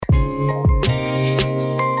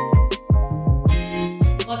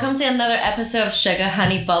another episode of Sugar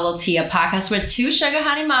Honey Bubble Tea, a podcast where two sugar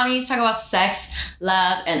honey mommies talk about sex,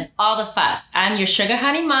 love, and all the fuss. I'm your sugar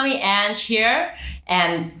honey mommy, Ange, here,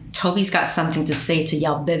 and Toby's got something to say to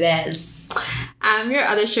y'all bébés. I'm your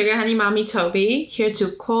other sugar honey mommy, Toby, here to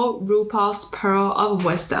quote RuPaul's Pearl of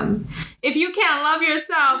Wisdom. If you can't love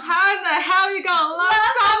yourself, how in the hell are you gonna love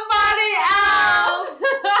somebody else?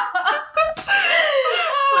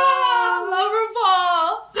 Love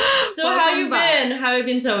RuPaul. So how you been? How you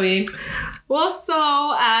been, Toby? Well,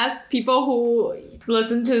 so as people who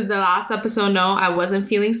listened to the last episode know, I wasn't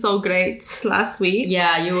feeling so great last week.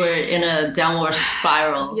 Yeah, you were in a downward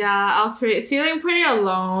spiral. Yeah, I was feeling pretty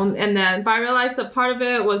alone. But I realized that part of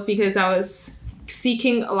it was because I was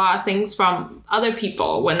seeking a lot of things from other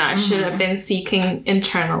people when I should have been seeking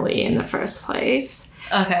internally in the first place.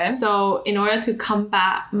 Okay. So in order to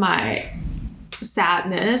combat my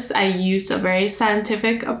sadness, I used a very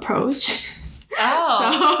scientific approach. Oh.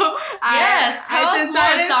 So tell us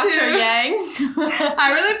more, Dr. Yang.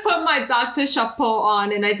 I really put my Dr. Chapeau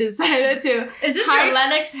on and I decided to... Is this your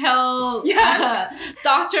Lennox Hill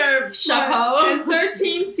Dr. Chapeau? And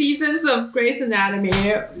 13 seasons of Grey's Anatomy.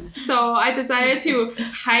 So I decided to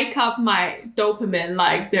hike up my dopamine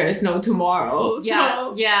like there is no tomorrow.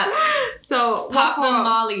 So pop the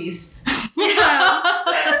mollies.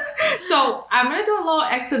 So I'm going to do a little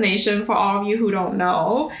explanation for all of you who don't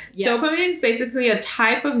know. Dopamine is basically a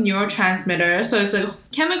type of neurotransmitter. So it's a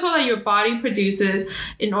chemical that your body produces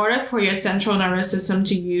in order for your central nervous system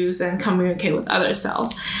to use and communicate with other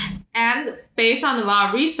cells. And based on a lot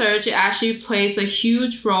of research, it actually plays a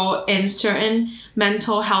huge role in certain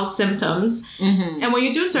mental health symptoms. And when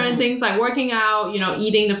you do certain things like working out,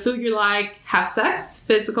 eating the food you like, have sex,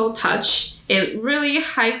 physical touch, it really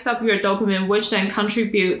hikes up your dopamine, which then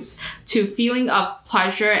contributes to feeling of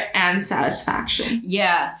pleasure and satisfaction.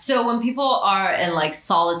 Yeah. So when people are in like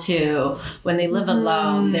solitude, when they live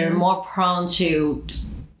alone, they're more prone to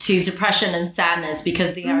depression and sadness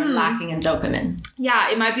because they are lacking in dopamine. Yeah,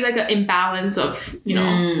 it might be like an imbalance of,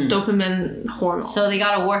 dopamine hormones. So they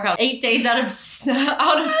gotta work out 8 days out of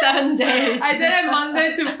 7 days. I did it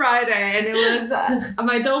Monday to Friday, and it was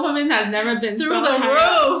my dopamine has never been through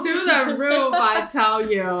the roof. I tell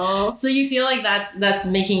you. So you feel like that's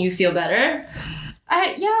making you feel better?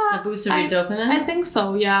 The boost of your dopamine. I think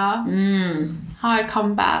so. Yeah. How I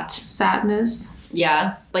combat sadness.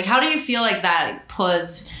 Yeah. Like, how do you feel like that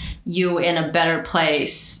puts you in a better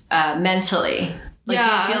place mentally? Like,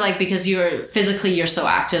 do you feel like because you're so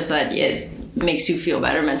active that it makes you feel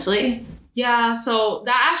better mentally? Yeah, so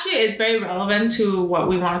that actually is very relevant to what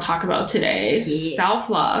we want to talk about today,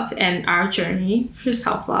 self-love and our journey for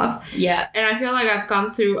self-love. Yeah. And I feel like I've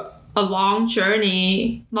gone through a long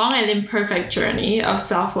and imperfect journey of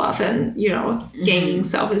self-love and, gaining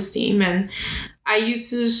self-esteem. And I used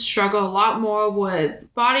to struggle a lot more with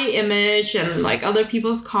body image and like other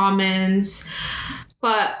people's comments.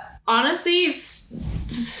 But honestly,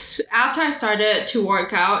 after I started to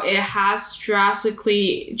work out, it has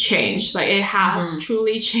drastically changed. Like it has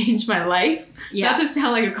truly changed my life. Yeah. Not to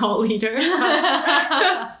sound like a cult leader.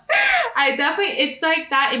 It's like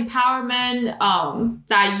that empowerment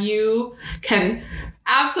that you can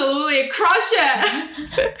absolutely crush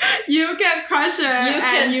it. You can crush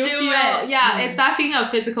it. You feel it. Yeah, it's that feeling of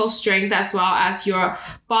physical strength as well as your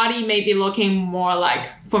body may be looking more like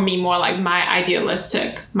my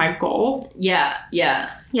idealistic, my goal. Yeah.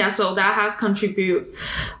 Yeah, so that has contributed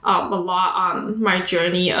a lot on my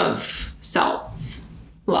journey of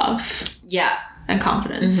self-love. Yeah. And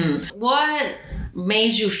confidence. What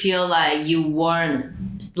made you feel like you weren't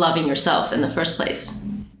loving yourself in the first place?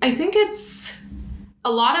 I think it's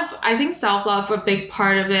I think self-love, a big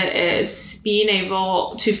part of it is being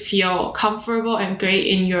able to feel comfortable and great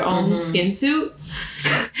in your own skin suit.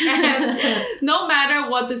 And no matter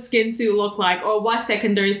what the skin suit look like or what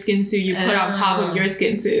secondary skin suit you put on top of your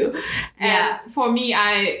skin suit. And for me,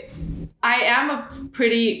 I am a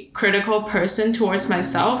pretty critical person towards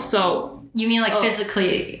myself. So you mean like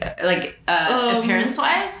physically, like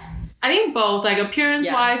appearance-wise? I think both, like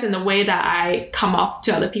appearance-wise and the way that I come off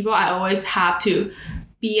to other people. I always have to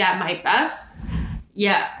be at my best.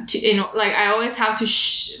 Yeah. I always have to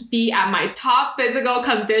be at my top physical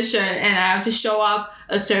condition and I have to show up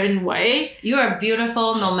a certain way. You are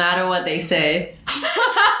beautiful no matter what they say. I'm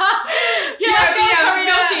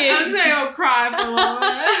sorry, I'll cry for a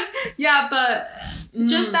moment. Yeah, but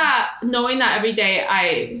just that, knowing that every day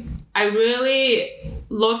I really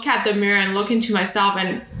look at the mirror and look into myself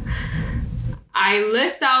and I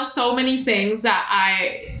list out so many things that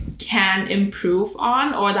I can improve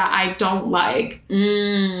on or that I don't like.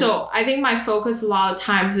 So I think my focus a lot of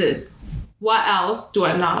times is what else do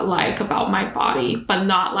I not like about my body, but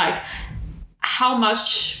not like how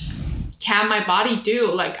much can my body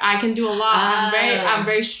do? Like I can do a lot. I'm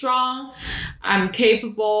very strong. I'm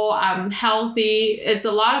capable. I'm healthy. It's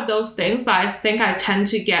a lot of those things, but I think I tend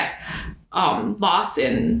to get lost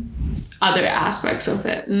in other aspects of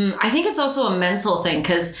it. I think it's also a mental thing,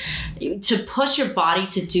 because to push your body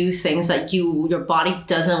to do things that your body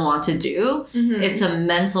doesn't want to do, it's a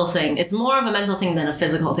mental thing. It's more of a mental thing than a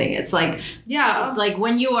physical thing. It's like, like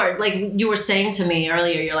when you are, like you were saying to me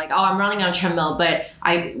earlier, you're like, oh, I'm running on a treadmill, but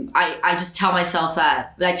I just tell myself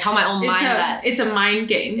that, I tell my own mind that it's a mind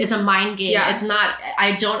game. It's a mind game. Yeah. It's not,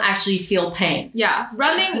 I don't actually feel pain. Yeah.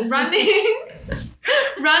 Running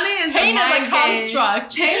is pain a is a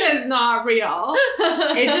construct. Pain is not real.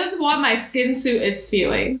 It's just what my skin suit is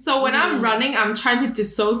feeling. So when I'm running, I'm trying to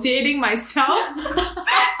dissociating myself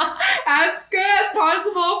as good as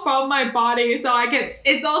possible from my body, so I can.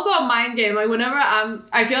 It's also a mind game. Like whenever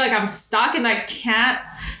I feel like I'm stuck and I can't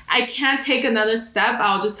take another step,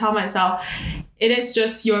 I'll just tell myself, it is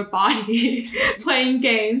just your body playing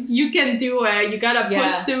games. You can do it. You gotta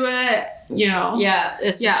push through it. You know. Yeah,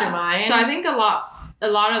 it's just your mind. So I think a lot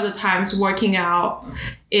of the times working out,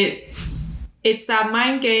 it's that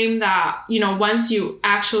mind game that, you know, once you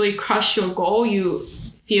actually crush your goal, you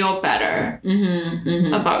feel better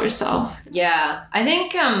about yourself. Yeah. I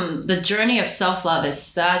think the journey of self-love is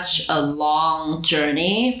such a long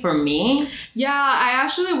journey for me. Yeah, I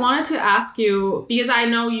actually wanted to ask you, because I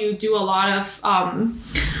know you do a lot of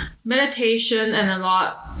meditation and a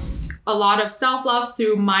lot of self-love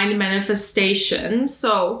through mind manifestation.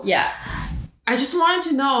 So yeah, I just wanted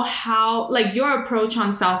to know how, like, your approach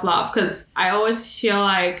on self-love, because I always feel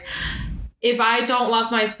like if I don't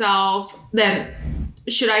love myself, then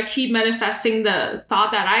should I keep manifesting the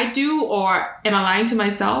thought that I do, or am I lying to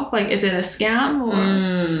myself? Like, is it a scam? Or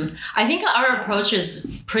I think our approach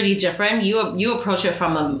is pretty different. You approach it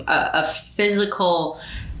from a physical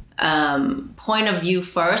point of view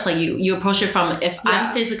first. Like you approach it from, if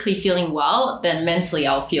I'm physically feeling well, then mentally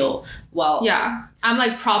I'll feel well. Yeah, I'm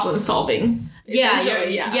like problem solving.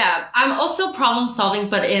 Yeah. I'm also problem solving,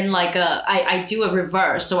 but in like I do a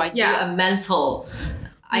reverse. So I do a mental.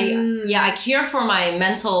 I care for my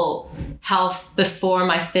mental health before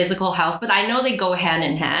my physical health, but I know they go hand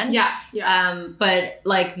in hand. Yeah. But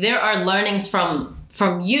like there are learnings from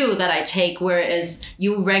you that I take, whereas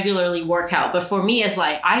you regularly work out. But for me, it's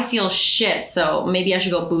like, I feel shit, so maybe I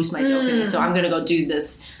should go boost my dopamine. So I'm going to go do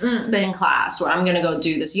this spin class, or I'm going to go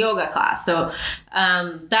do this yoga class. So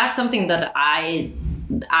that's something that I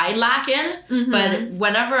lack in. But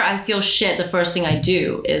whenever I feel shit, the first thing I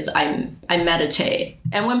do is I meditate.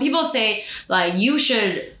 And when people say like, you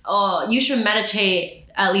should meditate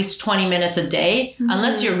at least 20 minutes a day,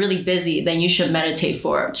 unless you're really busy, then you should meditate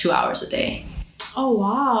for 2 hours a day. Oh,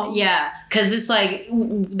 wow. Yeah, because it's like,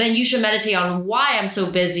 then you should meditate on why I'm so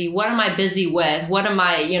busy. What am I busy with? What am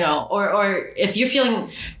I, or if you're feeling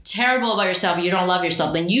terrible about yourself, you don't love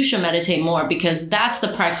yourself, then you should meditate more, because that's the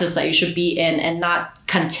practice that you should be in, and not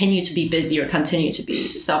continue to be busy or continue to be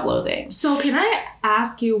self-loathing. So can I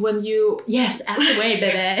ask you, when you... Yes, ask away,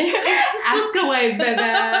 baby. Ask away, baby.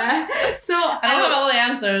 So I don't have all the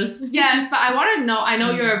answers. Yes, but I want to know, I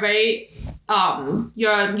know you're a very...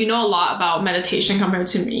 you know a lot about meditation compared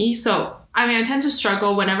to me. So, I mean, I tend to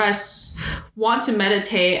struggle whenever I want to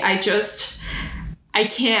meditate. I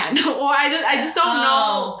can't, or I just don't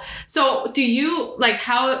know. So do you, like,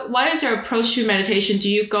 what is your approach to meditation? Do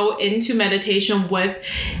you go into meditation with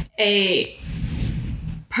a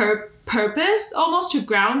purpose almost to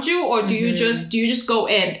ground you, or do you just go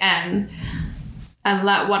in and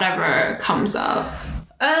let whatever comes up?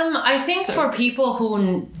 I think for people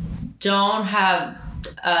who don't have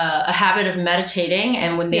a habit of meditating,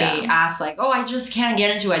 and when they ask like, oh, I just can't get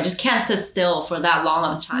into it, I just can't sit still for that long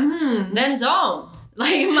of a time, then don't.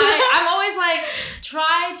 Like I'm always like,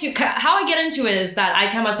 how I get into it is that I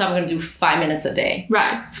tell myself I'm going to do 5 minutes a day.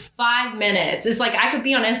 Right. 5 minutes. It's like I could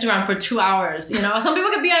be on Instagram for 2 hours. Some people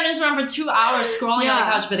could be on Instagram for 2 hours scrolling on the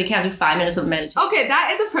couch, but they can't do 5 minutes of meditation. Okay,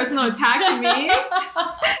 that is a personal attack to me.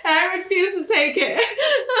 I refuse to take it.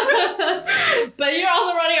 But you're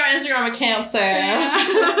also running our Instagram account, so yeah.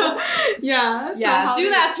 Do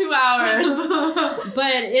that 2 hours.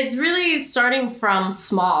 But it's really starting from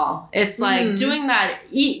small. It's like doing that.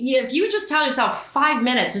 If you just tell yourself 5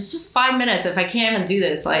 minutes, it's just 5 minutes. If I can't even do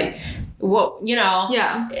this, like, what,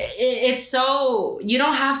 Yeah. It's so, you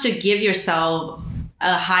don't have to give yourself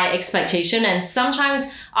a high expectation. And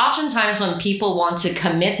oftentimes when people want to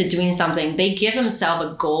commit to doing something, they give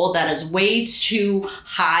themselves a goal that is way too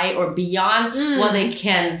high or beyond what they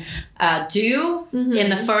can do in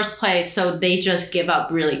the first place. So they just give up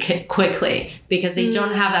really quickly because they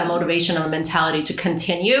don't have that motivation or mentality to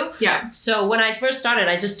continue. Yeah. So when I first started,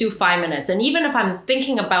 I just do 5 minutes. And even if I'm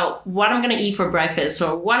thinking about what I'm going to eat for breakfast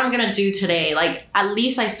or what I'm going to do today, like at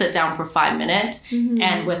least I sit down for 5 minutes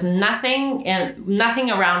and with nothing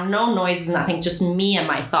around, no noises, nothing, just me and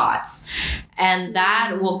my thoughts. And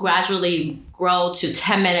that will gradually grow to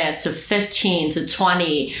 10 minutes to 15 to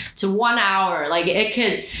 20 to 1 hour. Like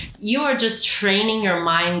you are just training your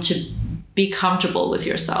mind to be comfortable with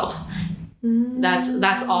yourself.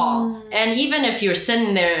 That's all. And even if you're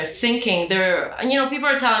sitting there thinking, people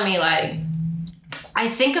are telling me like, I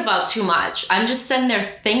think about too much. I'm just sitting there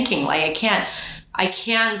thinking like I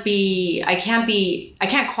can't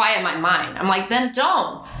quiet my mind. I'm like, then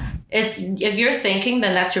don't. If you're thinking,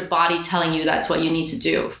 then that's your body telling you that's what you need to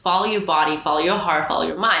do. Follow your body, follow your heart, follow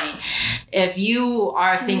your mind. If you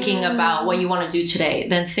are thinking about what you want to do today,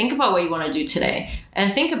 then think about what you want to do today.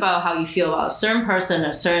 And think about how you feel about a certain person,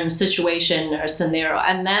 a certain situation or scenario.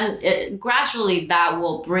 And then gradually that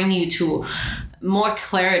will bring you to more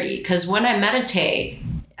clarity. Because when I meditate,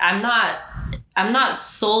 I'm not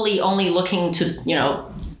solely only looking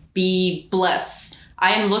to, be bliss.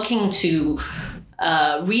 I am looking to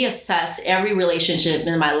reassess every relationship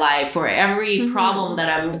in my life or every problem that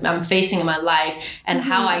I'm facing in my life and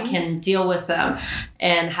how I can deal with them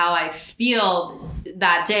and how I feel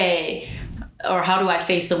that day or how do I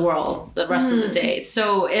face the world the rest of the day.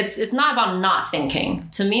 So it's not about not thinking.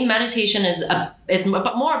 To me, meditation is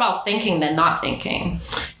more about thinking than not thinking.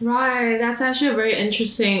 Right. That's actually a very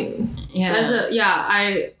interesting. Yeah.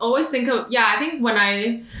 I always think of, I think when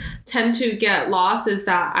I tend to get lost is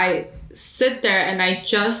that I sit there and I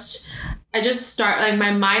just start, like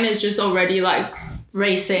my mind is just already like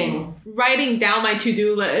racing, writing down my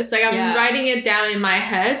to-do list. Like I'm writing it down in my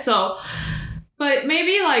head. So, but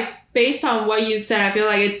maybe like based on what you said, I feel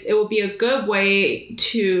like it would be a good way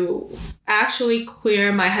to actually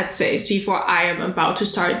clear my headspace before I am about to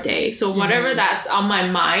start a day. So whatever that's on my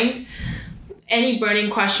mind, any burning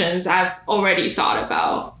questions I've already thought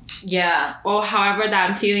about. Yeah. Or however that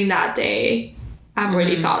I'm feeling that day, I've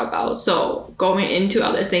already thought about. So going into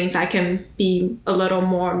other things, I can be a little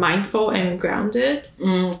more mindful and grounded.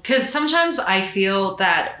 Because sometimes I feel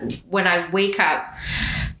that when I wake up,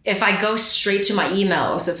 if I go straight to my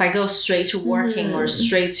emails, if I go straight to working or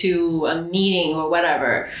straight to a meeting or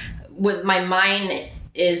whatever, with my mind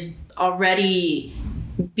is already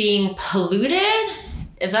being polluted,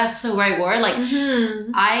 if that's the right word. Like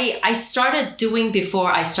I started doing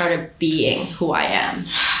before I started being who I am.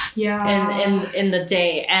 Yeah. In the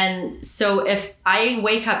day. And so if I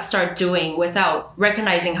wake up, start doing without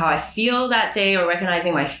recognizing how I feel that day or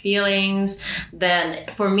recognizing my feelings, then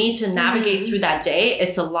for me to navigate through that day,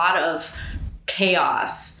 it's a lot of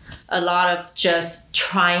chaos, a lot of just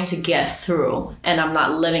trying to get through. And I'm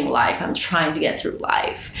not living life. I'm trying to get through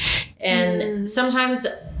life. And sometimes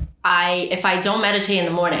if I don't meditate in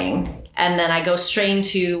the morning, and then I go straight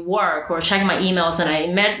into work or check my emails and I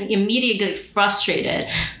immediately get frustrated,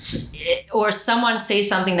 or someone says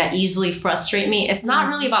something that easily frustrates me, it's not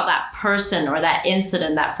really about that person or that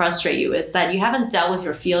incident that frustrates you. It's that you haven't dealt with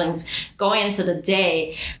your feelings going into the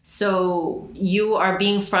day. So you are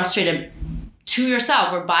being frustrated to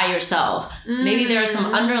yourself or by yourself. Maybe there are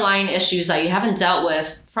some underlying issues that you haven't dealt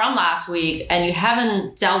with from last week and you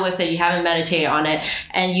haven't dealt with it, you haven't meditated on it,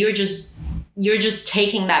 and you're just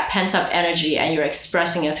taking that pent up energy and you're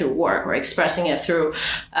expressing it through work or expressing it through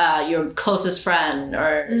your closest friend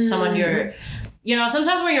or someone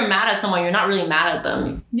sometimes when you're mad at someone, you're not really mad at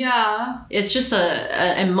them. Yeah. It's just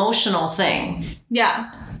an emotional thing.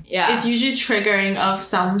 Yeah. Yeah. It's usually triggering of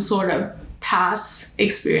some sort of past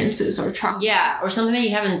experiences or trauma. Yeah. Or something that you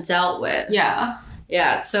haven't dealt with. Yeah.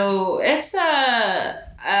 Yeah. So it's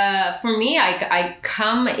for me, I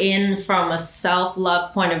come in from a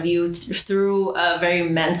self-love point of view through a very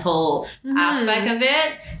mental aspect of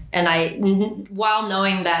it. And while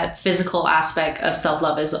knowing that physical aspect of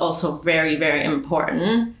self-love is also very, very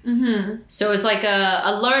important. So it's like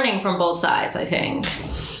a learning from both sides, I think.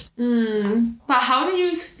 But how do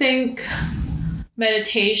you think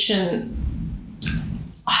meditation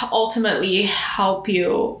ultimately help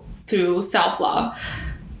you through self-love?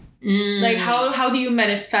 Like how do you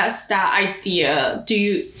manifest that idea? Do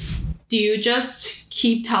you just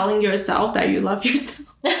keep telling yourself that you love yourself?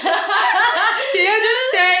 Do you just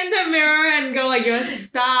stare in the mirror and go like, you're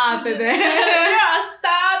stop, baby.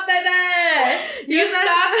 Stop, baby. You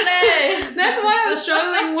stop today. that's what I was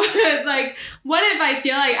struggling with. Like, what if I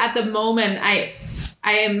feel like at the moment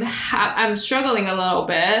I'm struggling a little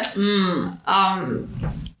bit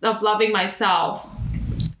of loving myself,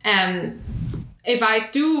 and if I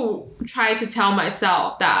do try to tell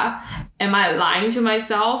myself that, am I lying to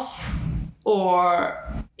myself, or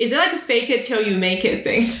is it like a fake it till you make it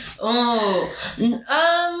thing?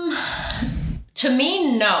 To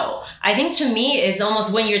me, no. I think to me, it's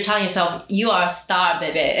almost when you're telling yourself, you are a star,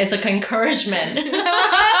 baby. It's like encouragement.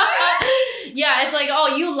 Yeah, it's like,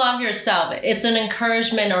 oh, you love yourself. It's an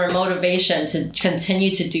encouragement or a motivation to continue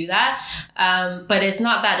to do that. But it's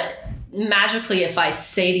not that magically if I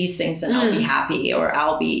say these things then I'll be happy or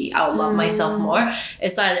I'll love myself more.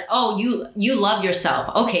 It's like, oh, you love yourself.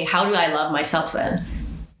 Okay, how do I love myself then?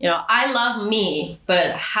 You know, I love me,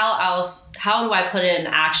 but how do I put it in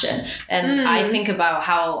action? And I think about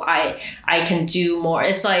how I can do more.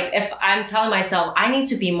 It's like if I'm telling myself I need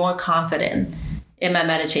to be more confident in my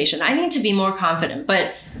meditation, I need to be more confident.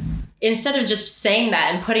 But instead of just saying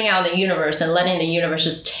that and putting out in the universe and letting the universe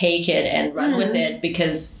just take it and run with it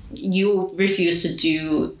because you refuse to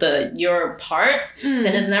do your part, then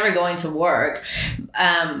it's never going to work.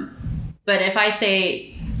 But if I say,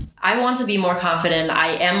 I want to be more confident, I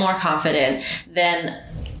am more confident, then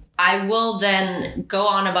I will then go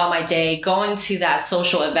on about my day, going to that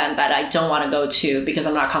social event that I don't want to go to because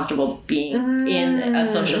I'm not comfortable being in a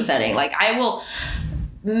social setting. Like I will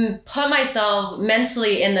put myself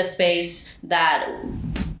mentally in the space that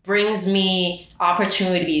brings me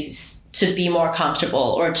opportunities to be more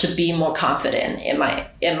comfortable or to be more confident in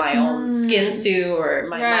my own skin suit or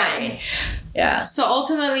my mind. Yeah. So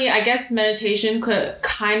ultimately, I guess meditation could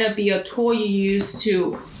kind of be a tool you use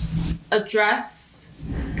to address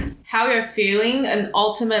how you're feeling and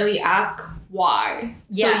ultimately ask why.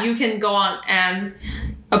 Yeah. So you can go on and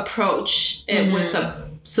approach it with a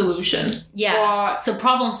solution. Yeah. So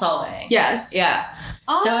problem solving. Yes. Yeah.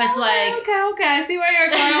 Oh, so it's like okay. I see where you're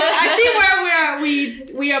going. I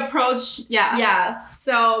see where we approach. Yeah. Yeah.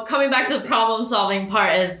 So coming back to the problem solving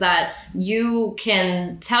part is that you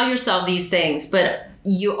can tell yourself these things, but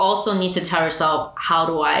you also need to tell yourself, how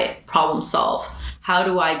do I problem solve?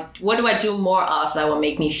 What do I do more of that will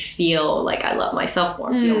make me feel like I love myself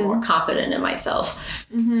more, feel more confident in myself?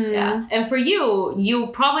 Yeah. And for you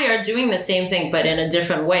probably are doing the same thing, but in a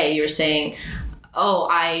different way. You're saying, oh,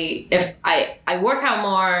 if I work out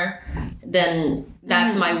more, then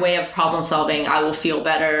that's my way of problem solving. I will feel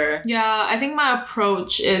better. Yeah, I think my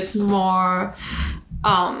approach is more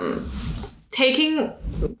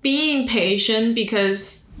being patient,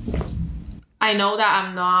 because I know that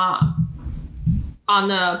I'm not on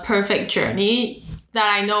a perfect journey, that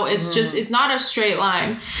I know it's not a straight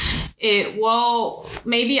line.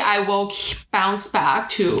 Maybe I will bounce back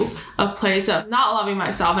to a place of not loving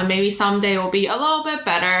myself, and maybe someday it will be a little bit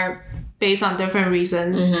better based on different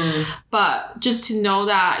reasons. But just to know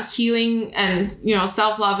that healing and,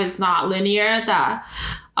 self-love is not linear, that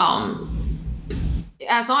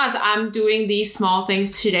as long as I'm doing these small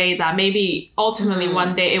things today, that maybe ultimately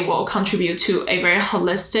one day it will contribute to a very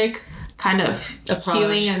holistic kind of approach,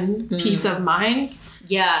 healing and peace of mind.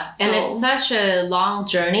 Yeah. And it's such a long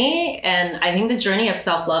journey. And I think the journey of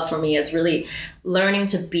self-love for me is really learning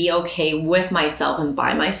to be okay with myself and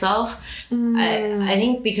by myself. I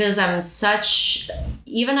think because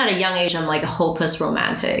even at a young age, I'm like a hopeless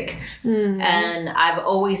romantic. And I've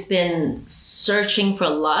always been searching for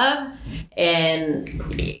love. And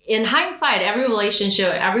in hindsight, every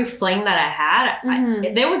relationship, every fling that I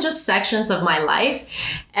had, they were just sections of my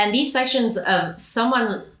life. And these sections of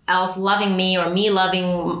someone else loving me or me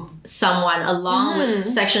loving someone, along with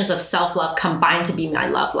sections of self-love, combined to be my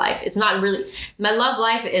love life. It's not really, my love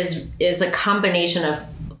life is a combination of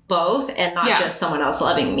both, and not just someone else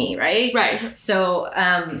loving me, right? Right. So,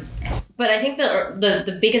 but I think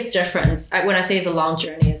the biggest difference when I say it's a long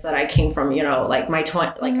journey is that I came from, like my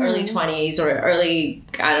early 20s or early,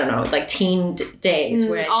 I don't know, like teen days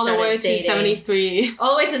where I all started the way dating, to 73.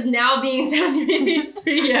 all the way to now being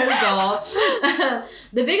 73 years old.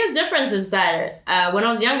 The biggest difference is that when I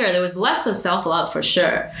was younger, there was less of self-love for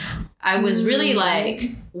sure. I was really like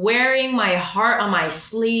wearing my heart on my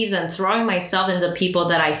sleeves and throwing myself into people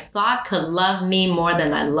that I thought could love me more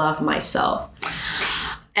than I love myself.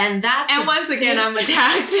 And once again, I'm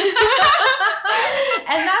attacked.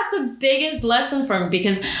 And that's the biggest lesson for me,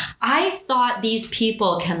 because I thought these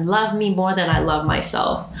people can love me more than I love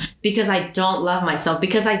myself, because I don't love myself,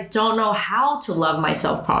 because I don't know how to love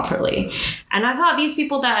myself properly. And I thought these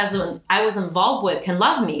people that I was involved with can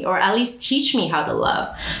love me, or at least teach me how to love.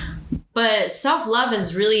 But self-love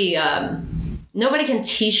is really, nobody can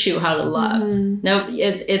teach you how to love. No,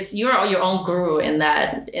 it's you're your own guru in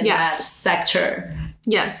that sector.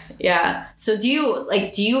 Yes. Yeah. So do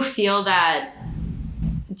you feel that?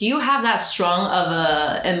 Do you have that strong of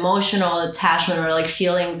a emotional attachment or like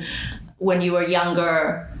feeling when you were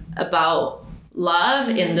younger about love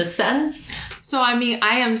in the sense? So I mean,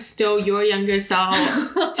 I am still your younger self.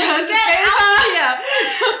 Just Get out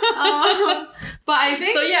here. But I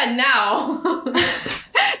think so. Yeah,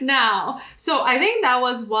 now. So I think that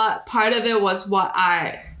was what part of it was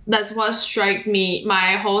that's what struck me,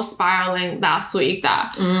 my whole spiraling last week,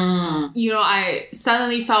 that, you know, I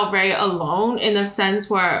suddenly felt very alone in the sense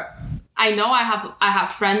where I know I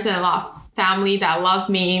have friends and a lot of family that love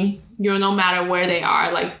me, you know, no matter where they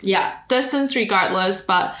are, like, distance regardless.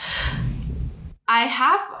 But I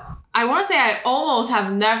want to say I almost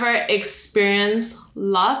have never experienced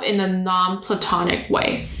love in a non-platonic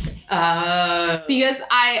way. Because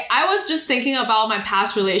I was just thinking about my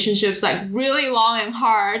past relationships, like really long and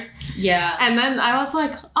hard. Yeah. And then I was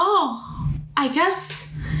like, oh, I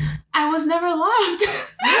guess I was never loved.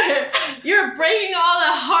 You're breaking all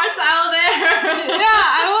the hearts out there. Yeah,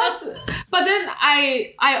 I was. But then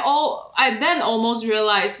I then almost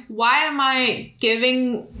realized, why am I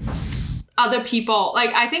giving other people,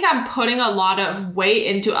 like, I think I'm putting a lot of weight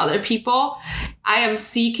into other people. I am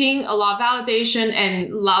seeking a lot of validation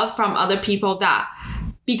and love from other people, that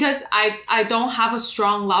because I don't have a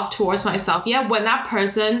strong love towards myself yet. When that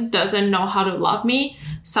person doesn't know how to love me,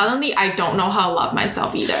 suddenly I don't know how to love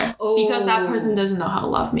myself either. Because that person doesn't know how to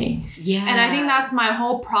love me. Yeah. And I think that's my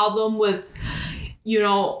whole problem with, you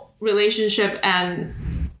know, relationship and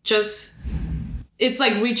just, it's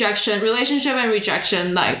like relationship and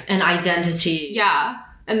rejection, like an identity. Yeah.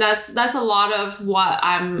 And that's a lot of what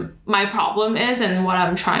my problem is and what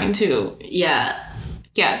I'm trying to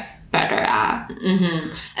get better at.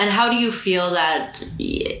 Mm-hmm. And how do you feel that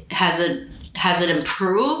has it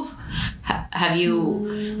improved? Have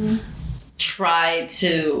you tried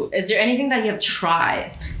to? Is there anything that you have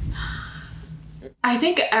tried? I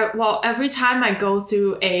think every time I go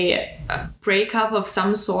through a breakup of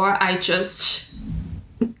some sort, I just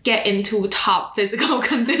get into top physical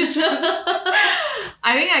condition.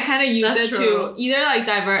 I think I kind of use it to either like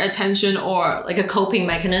divert attention or like a coping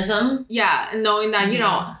mechanism. Yeah, and knowing that, you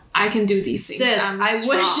know, I can do these things. Sis, I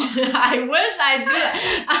wish I did.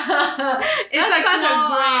 It's like such a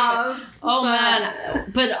great. Oh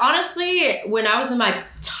man. But honestly, when I was in my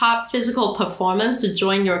top physical performance to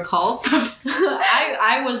join your cult,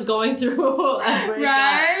 I was going through a breakup.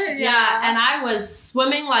 Right? Yeah. And I was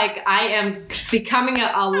swimming like I am becoming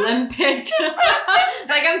an Olympic.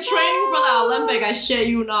 Like I'm training for the Olympic, I shit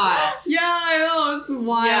you not. Yeah, I know, it's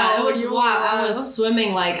wild. Yeah, it was wild. I was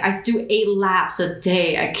swimming like I do 8 laps a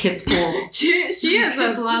day at kids pool. She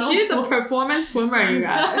is a performance swimmer, you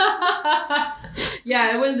guys.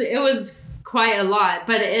 Yeah, it was quite a lot,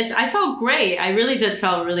 but I felt great. I really did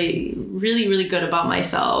feel really, really, really good about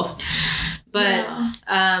myself. But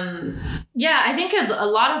I think a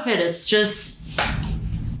lot of it is just,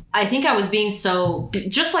 I think I was being so,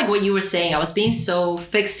 just like what you were saying, I was being so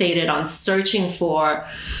fixated on searching for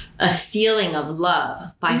a feeling of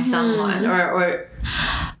love by someone or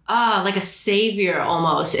like a savior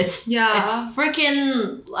almost. It's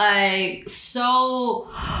freaking like so.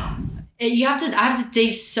 I have to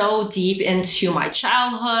dig so deep into my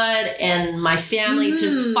childhood and my family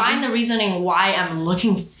to find the reasoning why I'm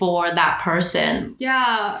looking for that person.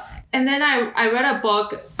 Yeah. And then I read a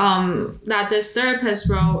book that this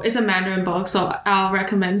therapist wrote. It's a Mandarin book, so I'll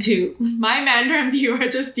recommend to my Mandarin viewer,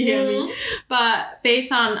 just DM me. But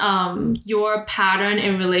based on your pattern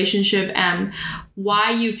in relationship and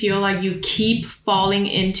why you feel like you keep falling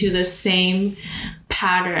into the same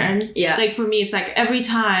pattern. Yeah. Like for me, it's like every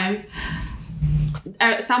time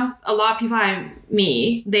a lot of people I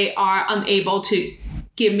meet, they are unable to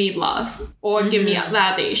give me love or give me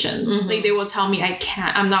validation. Like they will tell me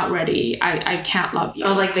I'm not ready. I can't love you.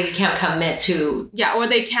 Or like they can't commit to. Yeah, or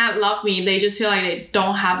they can't love me. They just feel like they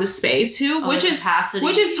don't have the space to, which is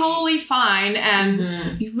totally fine.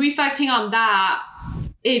 And reflecting on that,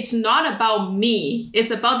 it's not about me.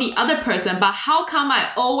 It's about the other person. But how come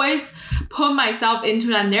I always put myself into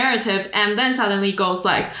that narrative and then suddenly goes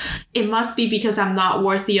like, it must be because I'm not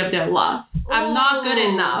worthy of their love. I'm not good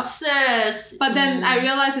enough. Sis. But then I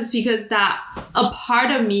realized it's because that a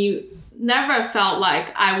part of me never felt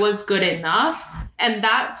like I was good enough. And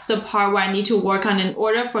that's the part where I need to work on in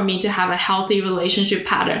order for me to have a healthy relationship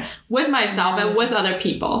pattern with myself and with other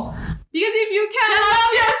people. Because if you can't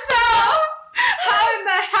love yourself, how in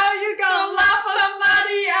the hell you gonna love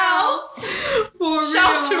somebody else? For real.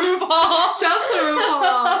 Shouts to RuPaul. Shouts to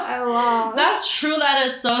RuPaul. I love. That's That's true. That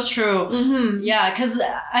is so true. Mm-hmm. Yeah, because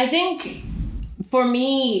I think for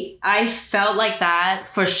me, I felt like that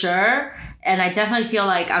for sure. And I definitely feel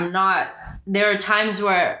like I'm not... There are times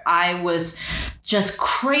where I was just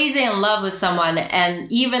crazy in love with someone.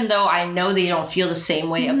 And even though I know they don't feel the same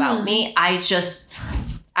way about me, I was just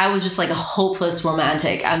like a hopeless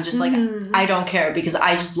romantic. I'm just like, I don't care because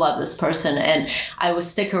I just love this person and I will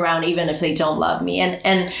stick around even if they don't love me.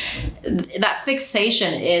 And that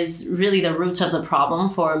fixation is really the root of the problem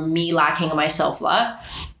for me lacking my self-love.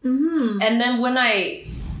 And then when I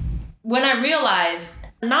realized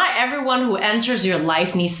not everyone who enters your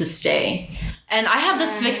life needs to stay. And I have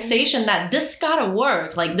this fixation that this gotta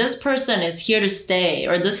work. Like this person is here to stay,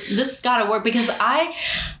 or this gotta work, because I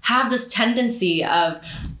have this tendency of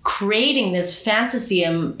creating this fantasy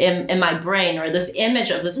in my brain, or this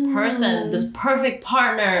image of this person, this perfect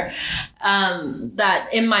partner, that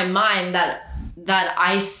in my mind that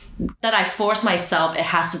I force myself, it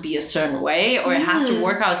has to be a certain way, or it has to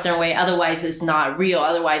work out a certain way. Otherwise it's not real.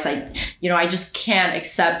 Otherwise I just can't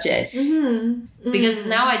accept it. Because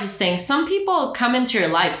now I just think some people come into your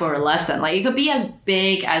life for a lesson. Like it could be as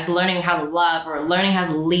big as learning how to love, or learning how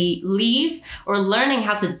to leave, or learning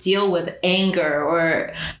how to deal with anger,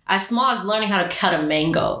 or as small as learning how to cut a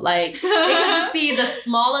mango. Like it could just be the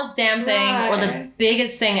smallest damn thing or the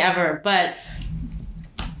biggest thing ever. But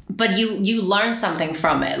you learn something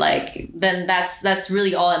from it. Like then that's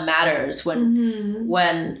really all that matters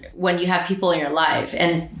when you have people in your life,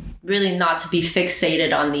 and really not to be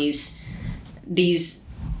fixated on these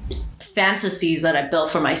fantasies that I built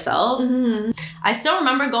for myself. I still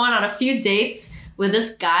remember going on a few dates with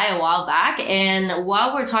this guy a while back, and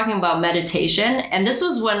while we're talking about meditation, and this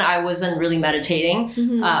was when I wasn't really meditating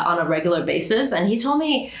on a regular basis, and he told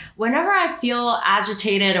me whenever I feel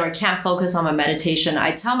agitated or can't focus on my meditation,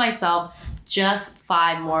 I tell myself just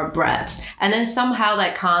 5 more breaths, and then somehow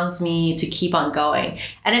that calms me to keep on going.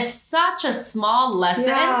 And it's such a small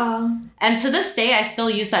lesson, and to this day I still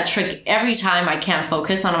use that trick every time I can't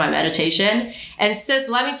focus on my meditation. And sis,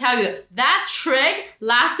 let me tell you, that trick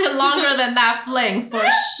lasted longer than that fling for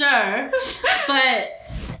sure. But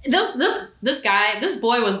this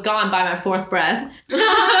boy was gone by my 4th breath.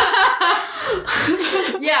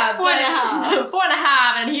 Yeah,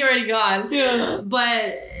 4.5, and he already gone. Yeah.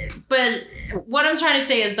 But what I'm trying to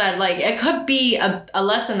say is that like it could be a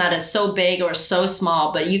lesson that is so big or so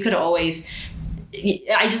small, but you could always...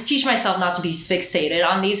 I just teach myself not to be fixated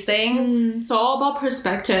on these things. It's all about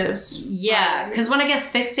perspectives. Yeah, because when I get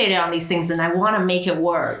fixated on these things, then I want to make it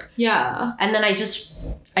work. Yeah. And then I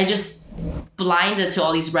just blinded to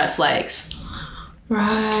all these red flags.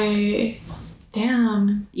 Right.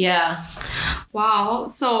 Damn. Yeah. Wow.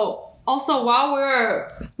 So also while we're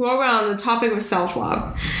on the topic of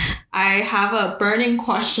self-love, I have a burning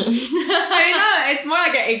question. I know, it's more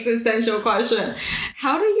like an existential question.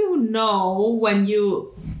 How do you know when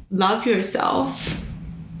you love yourself?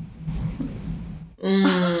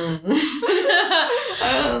 I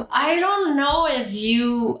don't know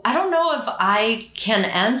if I can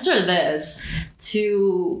answer this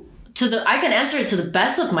I can answer it to the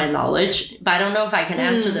best of my knowledge, but I don't know if I can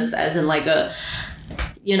answer this as in like a,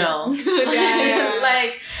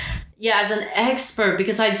 like, as an expert,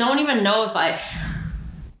 because I don't even know if I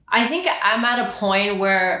think I'm at a point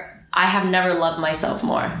where I have never loved myself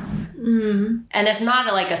more. And it's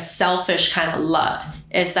not like a selfish kind of love.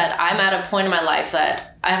 It's that I'm at a point in my life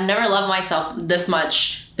that I have never loved myself this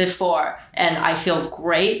much before, and I feel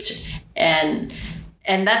great, and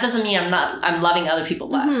that doesn't mean I'm loving other people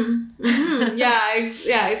less. Yeah,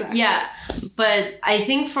 exactly. Yeah, but I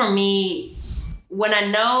think for me, when I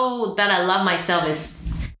know that I love myself,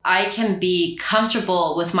 is I can be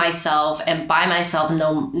comfortable with myself and by myself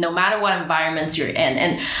no matter what environments you're in.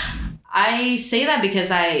 And I say that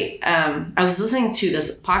because I was listening to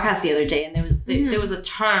this podcast the other day, and there was a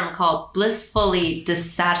term called blissfully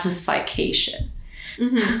dissatisfaction.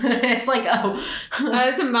 It's like,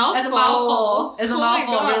 it's a mouthful. It's a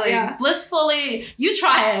mouthful, God, really. Yeah. Blissfully, you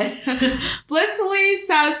try it. Blissfully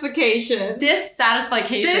satisfaction.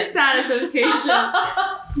 Dissatisfaction.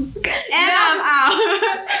 And I'm out.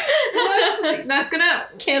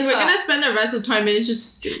 We're gonna spend the rest of 20 minutes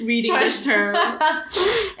just reading this term.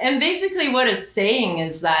 And basically what it's saying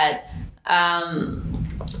is that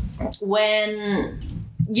when,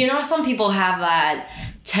 some people have that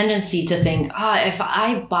tendency to think, if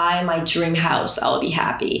I buy my dream house, I'll be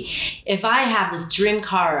happy. If I have this dream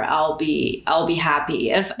car, I'll be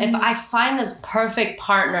happy. If I find this perfect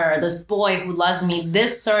partner, this boy who loves me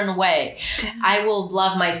this certain way, I will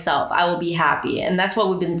love myself. I will be happy. And that's what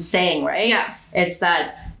we've been saying, right? Yeah. It's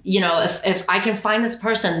that if I can find this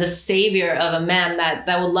person, this savior of a man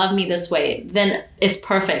that will love me this way, then it's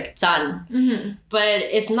perfect, done. Mm-hmm. But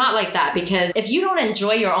it's not like that, because if you don't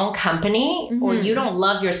enjoy your own company or you don't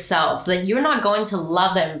love yourself, then you're not going to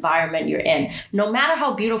love the environment you're in, no matter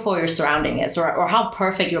how beautiful your surrounding is or how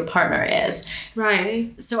perfect your partner is.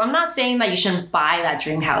 Right. So I'm not saying that you shouldn't buy that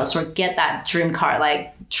dream house or get that dream car.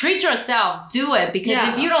 Like, treat yourself, do it, because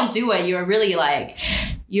if you don't do it, you're really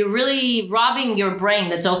robbing your brain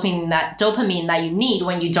the dopamine that you need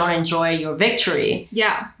when you don't enjoy your victory.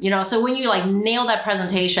 Yeah. So when you like nail that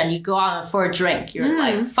presentation, you go out for a drink, you're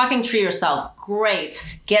like, fucking treat yourself.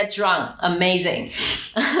 Great. Get drunk. Amazing.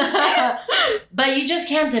 But you just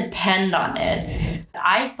can't depend on it.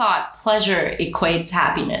 I thought pleasure equates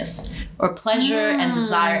happiness, or pleasure and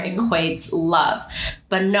desire equates love.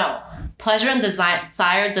 But no, pleasure and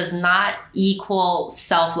desire does not equal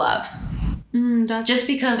self-love. Just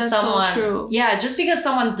because someone, so true. Just because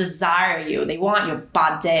someone desire you, they want your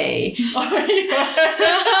body, or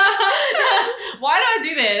why do I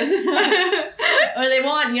do this? Or they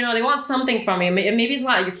want something from you. Maybe it's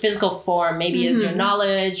not your physical form. Maybe it's your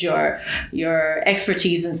knowledge, your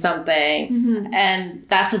expertise in something, and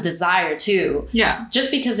that's a desire too. Yeah.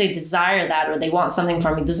 Just because they desire that or they want something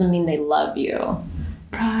from you doesn't mean they love you.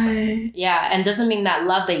 Right. Yeah, and doesn't mean that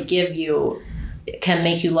love they give you can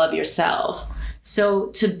make you love yourself. So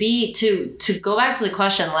to go back to the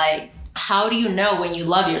question, like, how do you know when you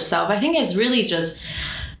love yourself? I think it's really just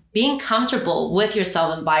being comfortable with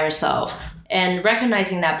yourself and by yourself, and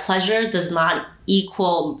recognizing that pleasure does not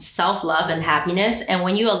equal self-love and happiness. And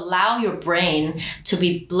when you allow your brain to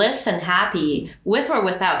be bliss and happy with or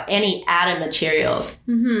without any added materials,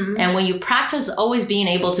 and when you practice always being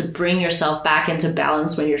able to bring yourself back into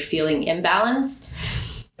balance when you're feeling imbalanced,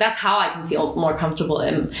 that's how I can feel more comfortable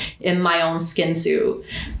in my own skin suit.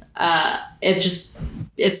 It's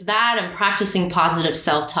that, and practicing positive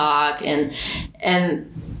self-talk and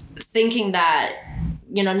thinking that,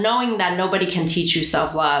 knowing that nobody can teach you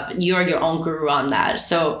self-love. You're your own guru on that.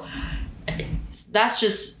 So that's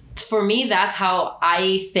just, for me, that's how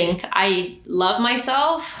I think I love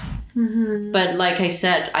myself. But like I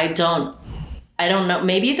said, I don't know.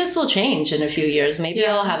 Maybe this will change in a few years. Maybe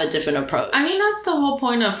I'll have a different approach. I mean, that's the whole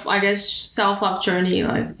point of, I guess, self-love journey.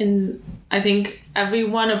 I think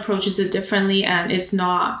everyone approaches it differently, and it's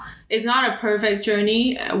not a perfect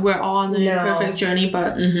journey. We're all on the perfect journey,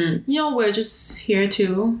 but we're just here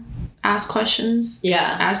to ask questions.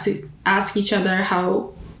 Yeah. Ask each other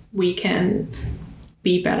how we can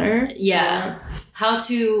be better. Yeah. How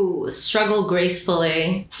to struggle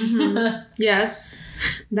gracefully. Yes.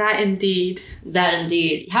 That indeed.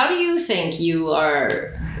 How do you think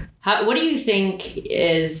what do you think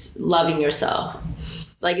is loving yourself?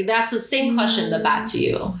 Like, that's the same question, but back to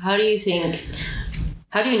you. How do you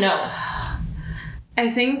know? I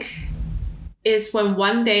think it's when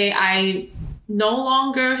one day I no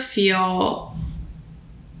longer feel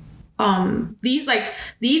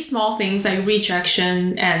these small things like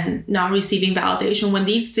rejection and not receiving validation, when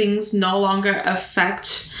these things no longer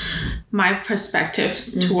affect my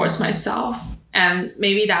perspectives towards myself. And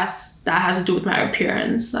maybe that has to do with my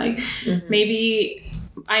appearance. Like, maybe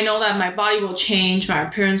I know that my body will change, my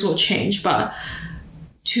appearance will change, but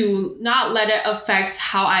to not let it affect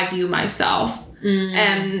how I view myself.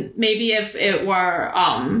 And maybe if it were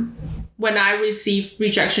when I receive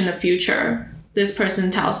rejection in the future, this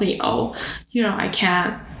person tells me, I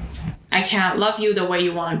can't love you the way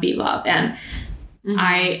you want to be loved, and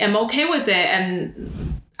I am okay with it,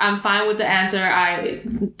 and I'm fine with the answer. I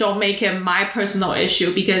don't make it my personal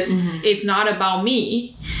issue, because it's not about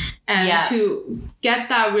me. And to get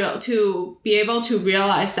that to be able to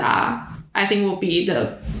realize that, I think will be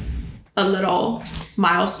a little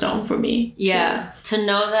milestone for me. Yeah. To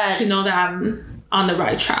know that I'm on the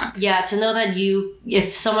right track. Yeah. To know that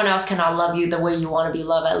if someone else cannot love you the way you want to be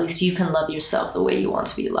loved, at least you can love yourself the way you want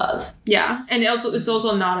to be loved. Yeah. And it's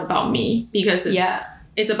also not about me, because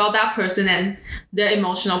it's about that person and the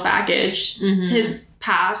emotional baggage, his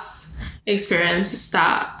past experiences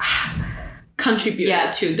that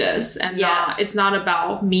contributed to this, and it's not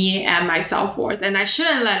about me and my self-worth, and I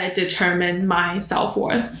shouldn't let it determine my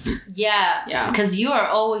self-worth. Because you are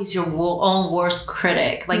always your own worst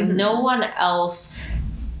critic. Like, no one else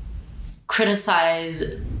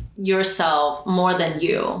criticize yourself more than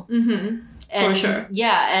you. For sure.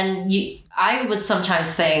 And I would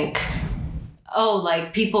sometimes think, oh,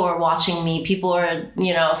 like people are watching me, people are,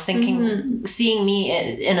 you know, thinking, seeing me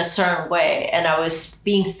in a certain way, and I was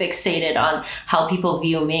being fixated on how people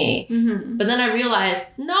view me. But then I realized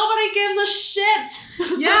nobody gives a shit.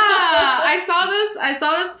 Yeah, I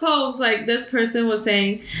saw this post, like this person was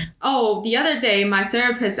saying, oh, the other day my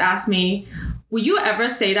therapist asked me, would you ever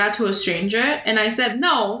say that to a stranger? And I said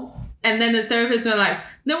no. And then the therapist went like,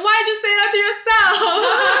 then why'd you say that to yourself?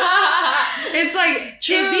 It's like,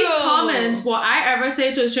 if these comments, will I ever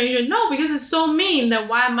say to a stranger? No, because it's so mean. Then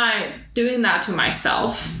why am I doing that to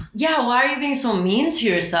myself? Yeah, why are you being so mean to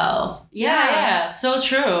yourself? Yeah, so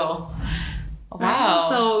true. Wow.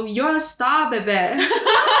 So you're a star, baby.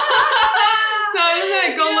 So it's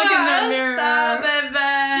like, go look in the mirror. Star,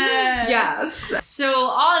 baby. Yes. So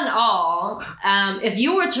all in all, if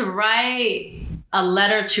you were to write a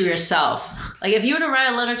letter to yourself, like if you were to write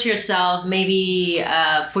a letter to yourself, maybe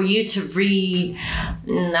for you to read, I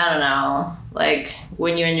don't know, like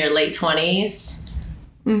when you're in your late 20s,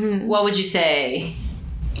 what would you say?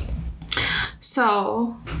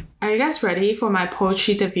 So, are you guys ready for my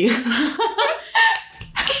poetry debut?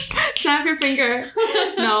 Snap your finger.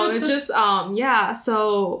 No, it's just,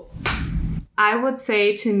 so I would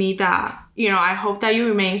say to me that, you know, I hope that you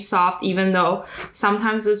remain soft even though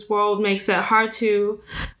sometimes this world makes it hard to.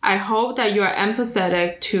 I hope that you are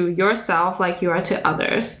empathetic to yourself like you are to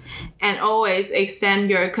others, and always extend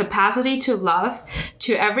your capacity to love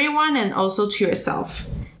to everyone and also to yourself.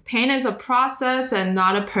 Pain is a process and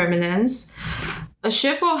not a permanence. A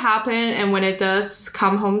shift will happen, and when it does,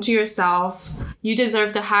 come home to yourself. You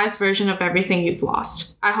deserve the highest version of everything you've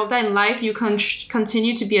lost. I hope that in life you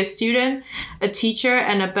continue to be a student, a teacher,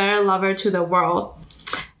 and a better lover to the world.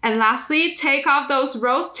 And lastly, take off those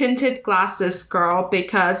rose-tinted glasses, girl,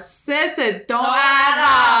 because sis, it don't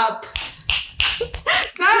add up. Sorry,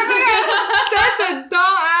 sis, it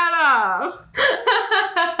don't add up.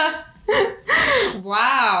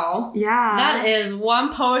 Wow. Yeah. That is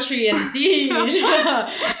one poetry indeed.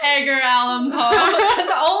 Edgar Allan Poe. That's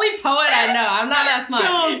the only poet I know. I'm not that smart.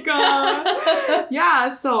 Oh, God. Yeah,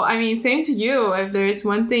 so, I mean, same to you. If there's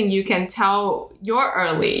one thing you can tell your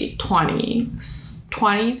early 20s self?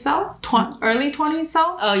 Early 20s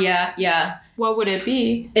self? Oh, yeah. What would it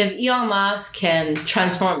be? If Elon Musk can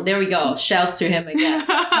transform, there we go, shouts to him again.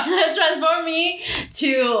 Transform me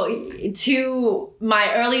to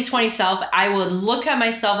my early 20s self, I would look at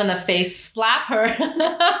myself in the face, slap her, like,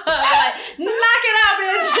 knock it out,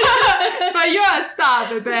 bitch. But you're a star,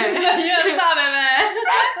 baby. You're a star,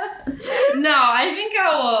 baby. No, I think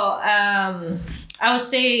I will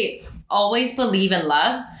say always believe in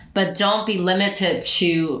love. But don't be limited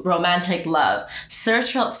to romantic love.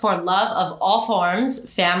 Search for love of all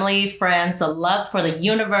forms, family, friends, a love for the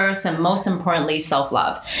universe, and most importantly,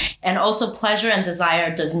 self-love. And also pleasure and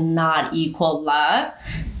desire does not equal love.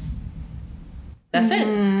 That's it.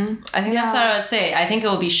 I think that's what I would say. I think it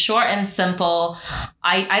would be short and simple.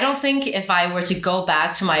 I don't think if I were to go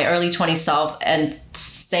back to my early 20s self and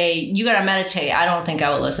say, you gotta meditate, I don't think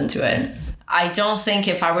I would listen to it. I don't think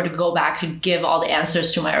if I were to go back could give all the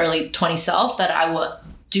answers to my early 20s self that I would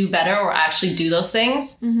do better or actually do those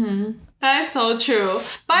things. That is so true.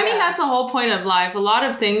 But I mean, that's the whole point of life. A lot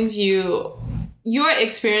of things your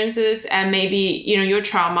experiences and maybe, you know, your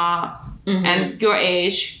trauma and your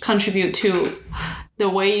age contribute to the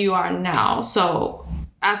way you are now. So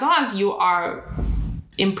as long as you are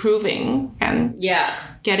improving and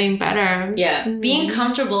getting better. Being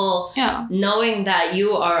comfortable knowing that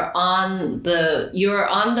you are on the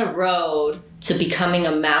road to becoming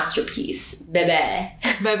a masterpiece. Bébé.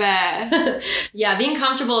 Being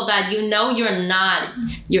comfortable that you know you're not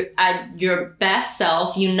your best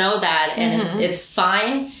self, you know that, and it's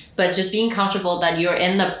fine, but just being comfortable that you're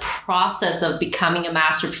in the process of becoming a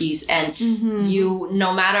masterpiece, and you,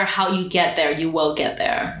 no matter how you get there, you will get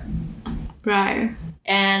there. Right.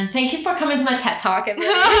 And thank you for coming to my TED Talk,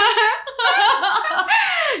 everybody.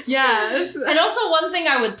 Yes. And also one thing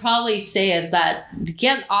I would probably say is that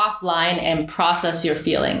get offline and process your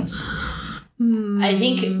feelings. I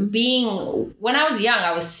think when I was young,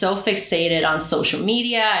 I was so fixated on social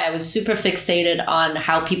media. I was super fixated on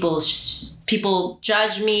how people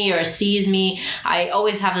judge me or sees me. I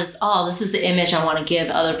always have this is the image I want to give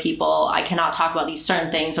other people. I cannot talk about these certain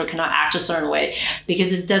things or cannot act a certain way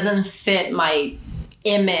because it doesn't fit my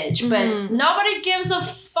image. But nobody gives a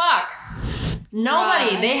fuck.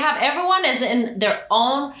 Nobody. Right. Everyone is in their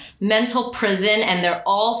own mental prison and they're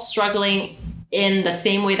all struggling in the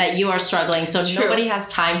same way that you are struggling. So nobody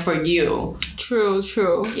has time for you. True.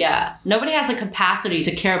 Yeah. Nobody has the capacity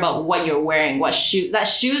to care about what you're wearing, what shoes. That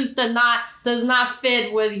shoes do not does not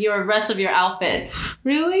fit with your rest of your outfit.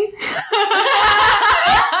 Really?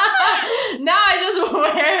 Now I just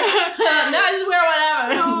wear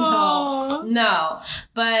whatever. No. No.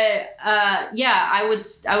 But yeah, I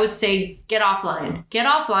would say get offline. Get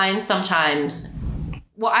offline sometimes.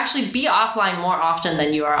 Well, actually be offline more often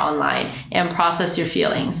than you are online and process your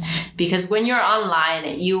feelings. Because when you're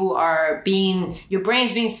online, your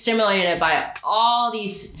brain's being stimulated by all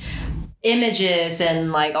these images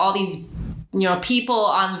and like all these, people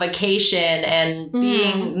on vacation and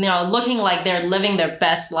being, looking like they're living their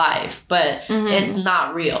best life, but it's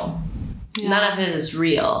not real. Yeah. None of it is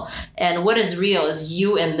real. And what is real is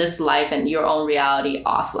you in this life and your own reality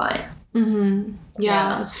offline. Mm-hmm.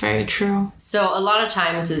 Yeah, it's very true. So a lot of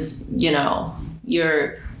times is,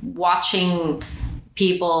 you're watching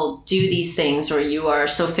people do these things, or you are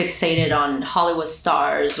so fixated on Hollywood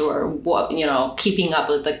stars or what, keeping up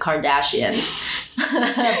with the Kardashians.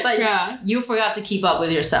 But you forgot to keep up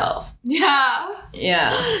with yourself. Yeah.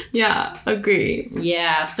 Yeah. Yeah, agree.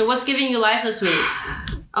 Yeah. So what's giving you life this week?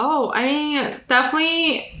 Oh, I mean,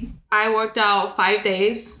 definitely I worked out 5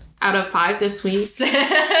 days out of 5 this week.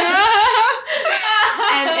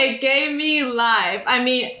 And it gave me life. I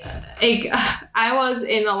mean, I was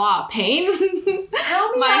in a lot of pain.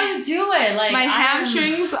 Tell me how you do it. Like my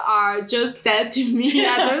hamstrings are just dead to me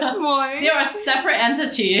at this point. They're a separate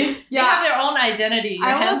entity. Yeah. They have their own identity.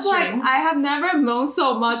 I was like, I have never moaned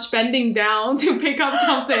so much bending down to pick up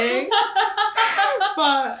something.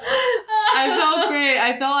 But I felt great.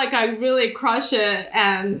 I felt like I really crushed it.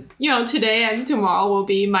 And, today and tomorrow will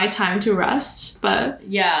be my time to rest. But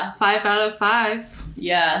yeah, 5 out of 5.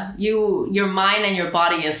 Yeah, your mind and your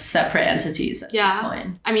body is separate entities at this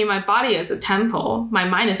point. I mean, my body is a temple. My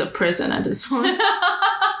mind is a prison at this point.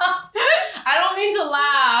 I don't mean to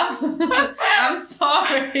laugh. I'm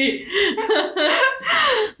sorry.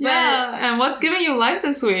 Yeah, and what's giving you life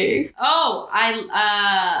this week? Oh,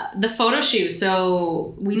 the photo shoot.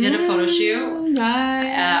 So we did a photo shoot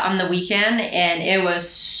on the weekend, and it was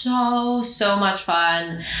so much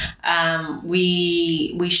fun.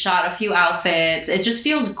 We shot a few outfits. It just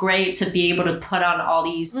feels great to be able to put on all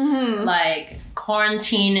these like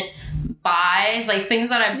quarantine buys, like things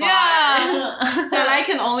that I bought that I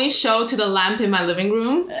can only show to the lamp in my living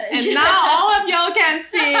room, and now all of y'all can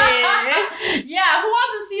see. Yeah, who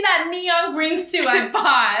wants to see that neon green suit I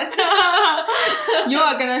bought? You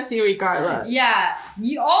are gonna see regardless. Yeah,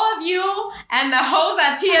 all of you and the hoes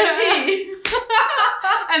at TNT.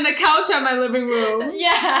 And the couch at my living room.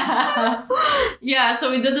 Yeah,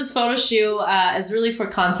 so we did this photo shoot. It's really for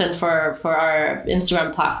content for our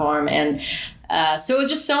Instagram platform, and so it was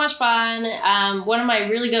just so much fun. One of my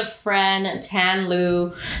really good friend, Tan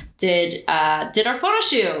Lu, did our photo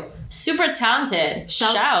shoot. Super talented.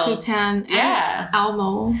 Shouts to Tan and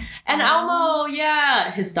Elmo. And Elmo,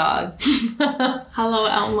 his dog. Hello,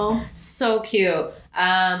 Elmo. So cute.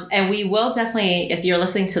 And we will definitely, if you're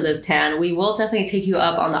listening to this, Tan, we will definitely take you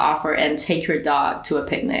up on the offer and take your dog to a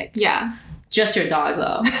picnic. Yeah. Just your dog,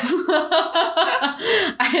 though.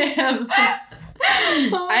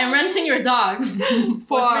 I am renting your dog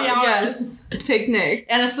for 3 hours. Picnic.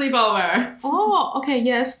 And a sleepover. Oh, okay,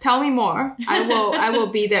 yes. Tell me more. I will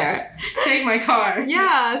be there. Take my car.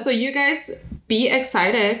 Yeah, so you guys be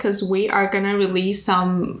excited because we are gonna release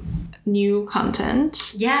some new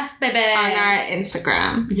content. Yes, baby. On our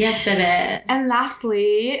Instagram. Yes, baby. And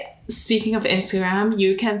lastly, speaking of Instagram,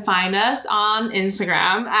 you can find us on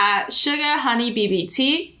Instagram at Sugar Honey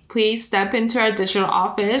BBT. Please step into our digital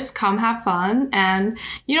office, come have fun, and,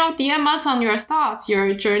 DM us on your thoughts,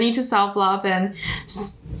 your journey to self-love, and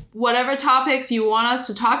whatever topics you want us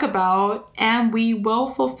to talk about, and we will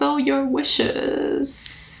fulfill your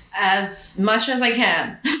wishes. As much as I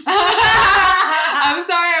can. I'm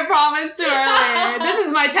sorry, I promised too early. This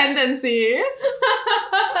is my tendency.